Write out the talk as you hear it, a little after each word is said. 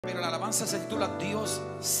Pero la alabanza se titula Dios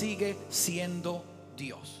sigue siendo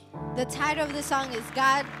Dios. The title of the song is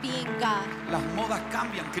God Being God. Las modas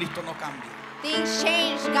cambian, Cristo no cambia. Things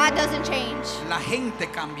change, God doesn't change. La gente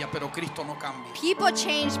cambia, pero Cristo no cambia. People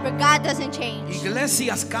change, but God doesn't change.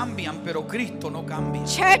 Iglesias cambian, pero Cristo no cambia.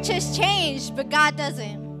 Churches change, but God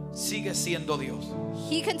doesn't. Sigue siendo Dios.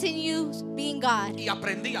 He continues being God. Y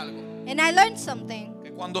aprendí algo. And I learned something. Que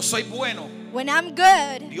cuando soy bueno, When I'm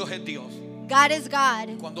good, Dios es Dios. God is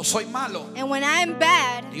God. Cuando soy malo, And when I'm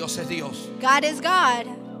bad, Dios es Dios. God is God.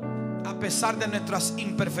 A pesar de nuestras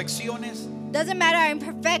imperfecciones, Doesn't matter our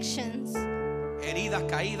imperfections, heridas,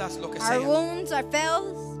 caídas, lo que our sea, wounds, our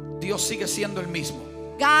fails, Dios sigue siendo el mismo.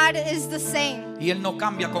 God is the same. Y Él no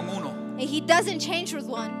cambia con uno. And He doesn't change with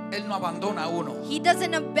one. Él no abandona a uno. He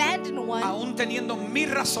doesn't abandon one. Aún teniendo mil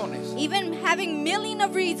razones, Even having millions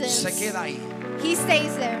of reasons, se queda ahí He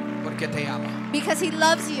stays there porque te ama. because He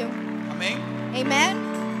loves you. Amén. Amen.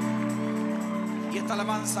 Y esta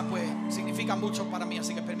alabanza pues significa mucho para mí,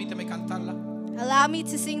 así que permíteme cantarla. Allow me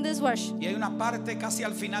to sing this worship. Y hay una parte casi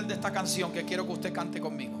al final de esta canción que quiero que usted cante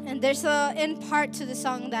conmigo. And there's an end part to the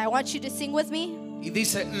song that I want you to sing with me. Y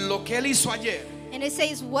dice, lo que Él hizo ayer, And it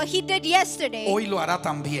says, what He did yesterday, hoy lo hará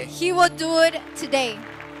también. He will do it today.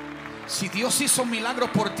 Si Dios hizo milagros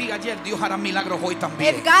por ti ayer, Dios hará milagros hoy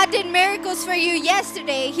también. If God did miracles for you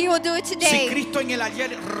yesterday, He will do it Si today. Cristo en el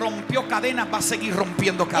ayer rompió cadenas, va a seguir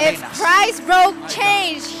rompiendo If cadenas. Christ broke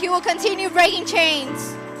chains, He will continue breaking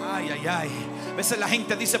chains. Ay, ay, ay. A veces la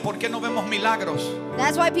gente dice, ¿por qué no vemos milagros?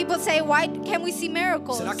 That's why people say, why can't we see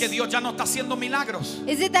miracles? ¿Será que Dios ya no está haciendo milagros?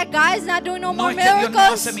 Is it that God is not doing no No more es que Dios no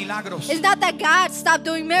miracles? hace milagros. It's not that God stopped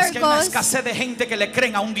doing Es que hay una miracles. escasez de gente que le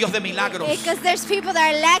creen a un Dios de milagros. Because there's people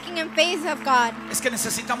that are lacking in faith of God. Es que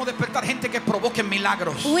necesitamos despertar gente que provoque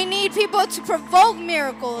milagros. We need people to provoke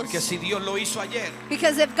miracles. Porque si Dios lo hizo ayer,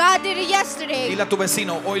 Because if God did it yesterday, dile a tu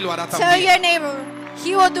vecino, hoy lo hará tell también. your neighbor,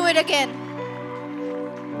 He will do it again.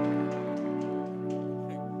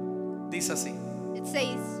 Dice así, It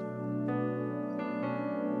says,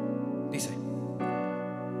 dice,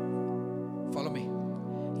 follow me.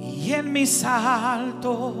 Y en mis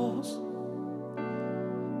altos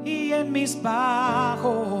y en mis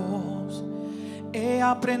bajos he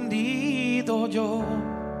aprendido yo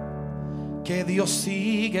que Dios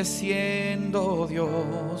sigue siendo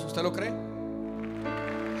Dios. ¿Usted lo cree?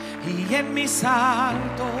 Y en mis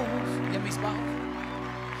altos y en mis bajos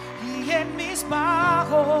y en mis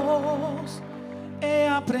bajos he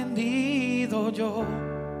aprendido yo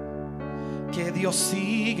que Dios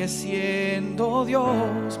sigue siendo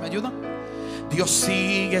Dios. ¿Me ayudan? Dios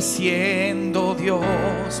sigue siendo Dios.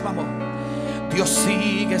 Vamos. Dios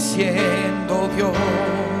sigue siendo Dios.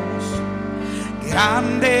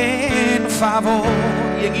 Grande en favor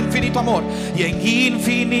y en infinito amor. Y en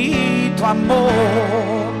infinito amor.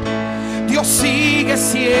 Dios sigue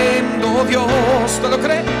siendo Dios. ¿Usted lo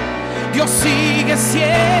cree? Dios sigue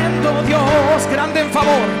siendo Dios. Grande en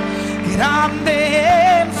favor.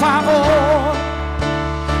 Grande en favor.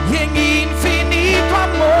 Y en infinito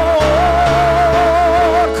amor.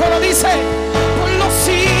 Como dice, por los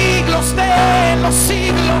siglos de los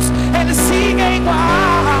siglos, Él sigue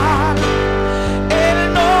igual.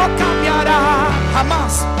 Él no cambiará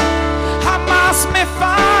jamás. Jamás me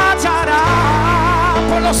fallará.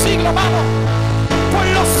 Por los siglos, vamos. Por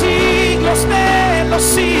los siglos de los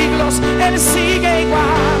siglos, Él sigue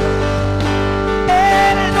igual.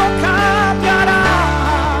 Él no cambiará.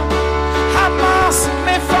 Jamás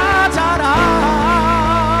me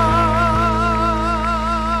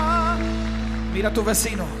fallará. Mira a tu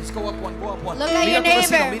vecino. Let's go up one, go up one. Look at Mira your a tu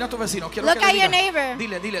vecino, neighbor. mira a tu vecino. Quiero Look que at le your diga, neighbor.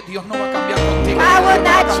 Dile, Dios no va a cambiar contigo. God will Dios no va a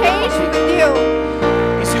not cambiar change contigo. with you.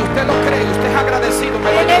 Y si usted lo cree, usted es agradecido, me va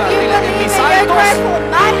a And if ayudar. you Dile, en believe mis it, you're altos grateful.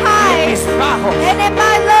 My y en highs mis bajos and in my he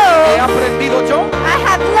lows, aprendido yo I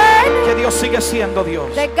have learned que Dios sigue siendo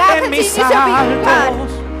Dios. that God En mis continues to be God.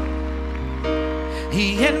 altos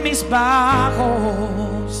y en mis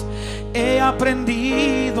bajos he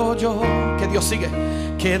aprendido yo que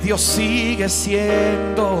Dios sigue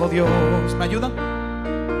siendo Dios. ¿Me ayudan?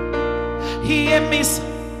 Y en mis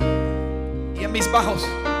bajos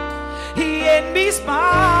y en mis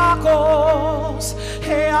bajos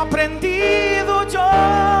he aprendido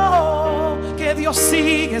yo que Dios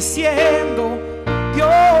sigue siendo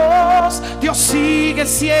Dios. Dios sigue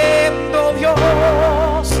siendo Dios.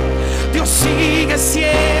 Dios sigue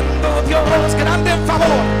siendo Dios. Grande en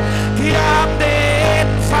favor, grande en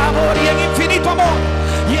favor y en infinito amor.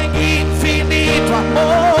 Y en infinito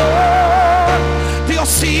amor. Dios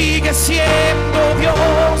sigue siendo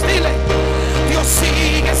Dios. Dile, Dios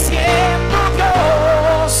sigue siendo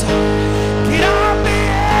Dios. Grande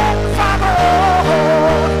en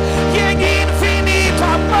favor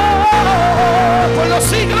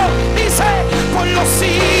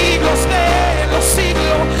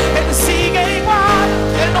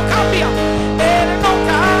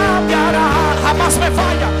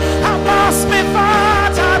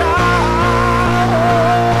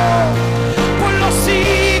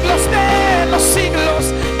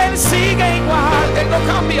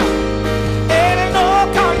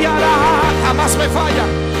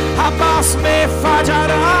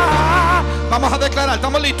Vamos a declarar,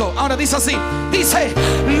 estamos listos. Ahora dice así, dice: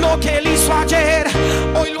 lo que Él hizo ayer,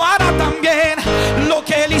 hoy lo hará también. Lo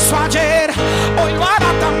que Él hizo ayer, hoy lo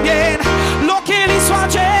hará también. Lo que Él hizo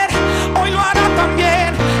ayer, hoy lo hará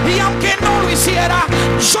también. Y aunque no lo hiciera,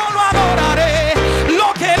 yo lo adoraré.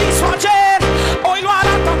 Lo que Él hizo ayer, hoy lo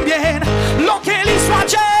hará también. Lo que Él hizo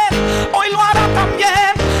ayer, hoy lo hará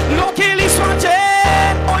también. Lo que Él hizo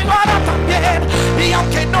ayer, hoy lo hará también. Y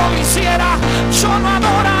aunque no lo hiciera, yo lo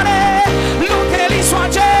adoraré. Lo que Él hizo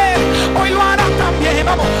ayer, hoy lo hará también.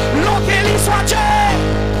 Vamos, lo que Él hizo ayer,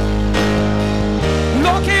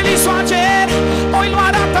 lo que Él hizo ayer, hoy lo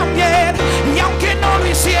hará también. Y aunque no lo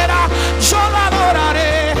hiciera, yo lo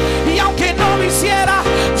adoraré. Y aunque no lo hiciera,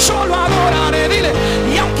 yo lo adoraré. Dile: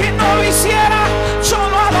 y aunque no lo hiciera, yo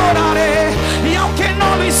lo adoraré. Y aunque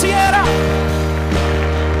no lo hiciera.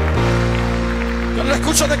 Yo lo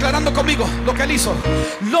escucho declarando conmigo lo que Él hizo.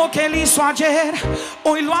 Lo que Él hizo ayer,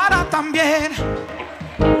 hoy lo hará también.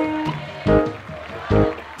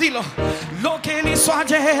 Dilo: lo que Él hizo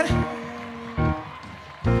ayer,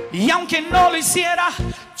 y aunque no lo hiciera,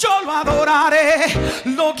 yo lo adoraré.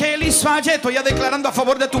 Lo que Él hizo ayer. Estoy ya declarando a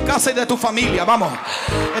favor de tu casa y de tu familia. Vamos.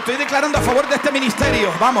 Estoy declarando a favor de este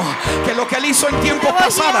ministerio. Vamos. Que lo que Él hizo en tiempos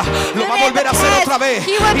pasados lo va a volver a hacer otra vez.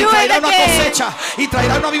 Y traerá una cosecha. Y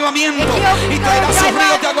traerá un avivamiento. Y traerá sus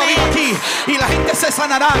ríos de agua viva aquí. Y la gente se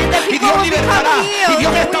sanará. Y Dios libertará. Y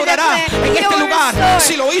Dios restaurará en este lugar.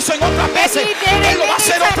 Si lo hizo en otras veces, Él lo va a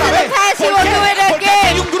hacer otra vez. ¿Por qué? Porque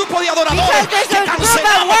hay un grupo de adoradores que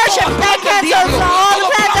cancelamos todo el plan del diablo. Todo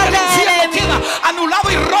plan del infierno queda anulado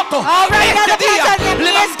y roto. Este día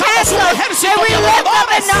levantamos un ejército de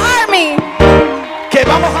adoradores que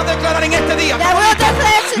vamos a declarar en este día.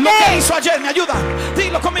 Lo que Él hizo ayer, me ayuda,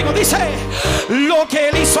 dilo conmigo, dice: lo que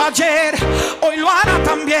Él hizo ayer, hoy lo hará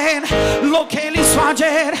también. Lo que Él hizo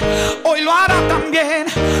ayer, hoy lo hará también.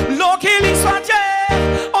 Lo que Él hizo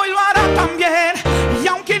ayer, hoy lo hará también. Y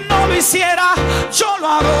aunque no lo hiciera, yo lo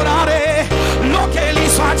adoraré. Lo que Él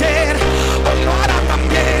hizo ayer, hoy lo hará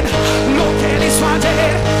también. Lo que Él hizo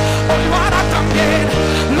ayer, hoy lo hará también.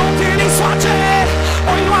 Lo que Él hizo ayer,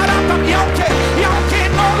 hoy lo hará también. Y aunque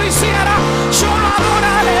no lo hiciera, yo lo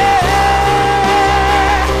adoraré.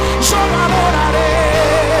 Yo lo adoraré.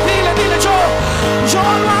 Dile yo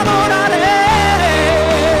lo adoraré.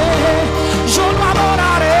 Yo lo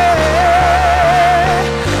adoraré.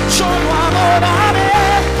 Yo lo adoraré.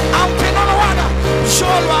 Aunque no lo haga,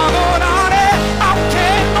 yo lo adoraré. Aunque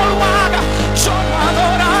no lo haga, yo lo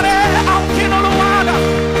adoraré. Aunque no lo haga.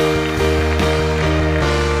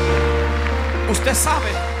 Usted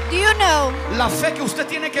sabe. Do you know La fe que usted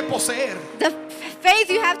tiene que poseer. the faith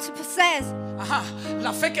you have to possess? Ajá,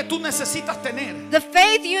 la fe que tú necesitas tener. The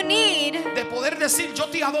faith you need De poder decir: yo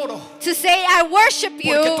te adoro. to say, I worship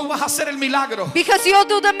Porque tú you, vas a hacer el milagro. because you'll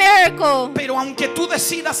do the miracle. Pero aunque tú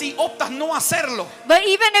decidas y optas no hacerlo, But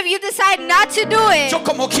even if you decide not to do it, yo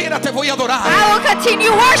como quiera te voy a adorar. I will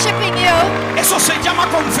continue worshiping you. Eso se llama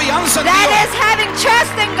confianza en That Dios. is having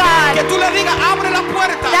trust in Que God. tú le digas: abre la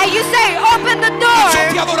puerta That you say, open the y yo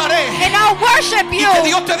te door, adoraré. and I'll worship Y you. que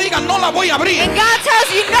Dios te diga: no la voy a abrir. And God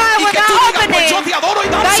tells you, no, I Y will que tú not digas: open pues yo it. te adoro y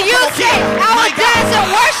But danzo you como say, quiera. I My will dance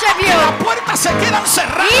and worship God. you. Las puertas se quedan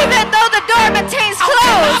cerradas. Even though the door maintains Aunque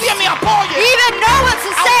closed. nadie me apoye. Even no one's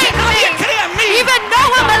Aunque saying nadie me. crea en mí. Even no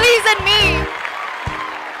one believes in me.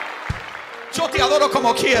 Yo te adoro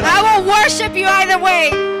como quiera. I will worship you either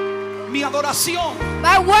way. Mi adoración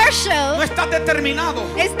My no worship está determinado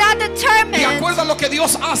is not de determined acuerdo a lo que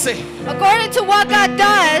Dios hace. according to what God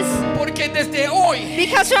does. Porque desde hoy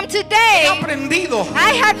Because from he today, aprendido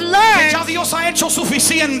I have que ya learned Dios ha hecho that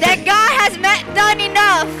suficiente. God has done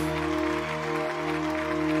enough.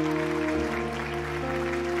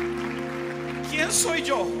 ¿Quién soy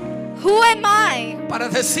yo Who am I para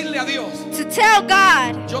decirle a Dios: to tell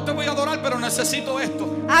God, yo te voy a adorar, pero necesito esto?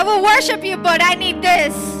 I will worship you, but I need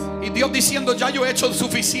this? Y Dios diciendo: ya yo he hecho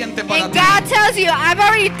suficiente para And ti. God tells you, I've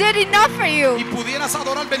already did enough for Y you. pudieras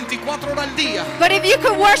adorar 24 horas al día. But if you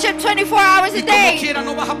could worship 24 hours a Y como day, quiera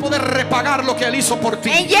no vas a poder repagar lo que Él hizo por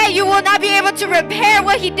ti. and yet you will not be able to repair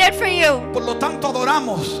what He did for you. Por lo tanto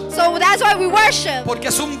adoramos, So that's why we worship, porque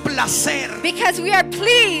es un placer, because we are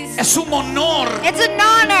pleased. es un honor It's an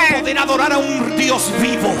honor poder adorar a un Dios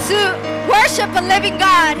vivo. to worship a living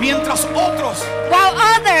God, Mientras otros while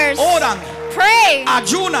others oran, pray,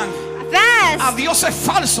 ayunan a fast dioses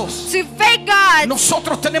falsos, to fake God.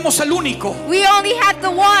 nosotros tenemos el único We only have the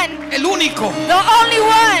one, que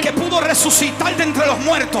one pudo resucitar de entre los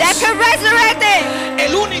muertos, that can resurrect it,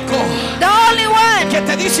 el único the only one que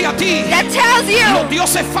te dice a ti: that tells los you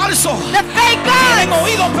dioses falsos the fake tienen gods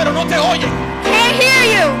oídos pero no te oyen. can't hear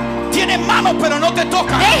you. Tiene manos pero no te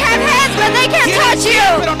tocan. They have hands, but they can't Tiene touch pies,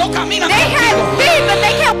 you. pero no caminan They have contigo. feet, but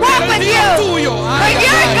they can't walk Pero el with Dios you. tuyo, ay, But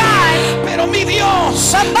your ay, God, pero mi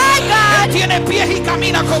Dios, but my Él God, tiene pies y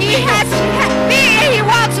camina He conmigo. has feet and He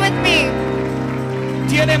walks with me.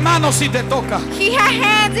 Tiene manos y te toca. He has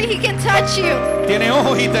hands and He can touch you. Tiene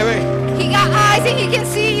ojos y te ve. He got eyes and He can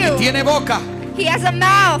see you. Tiene boca He has a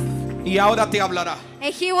mouth y ahora te hablará.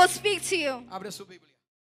 and He will speak to you. Abre su Biblia.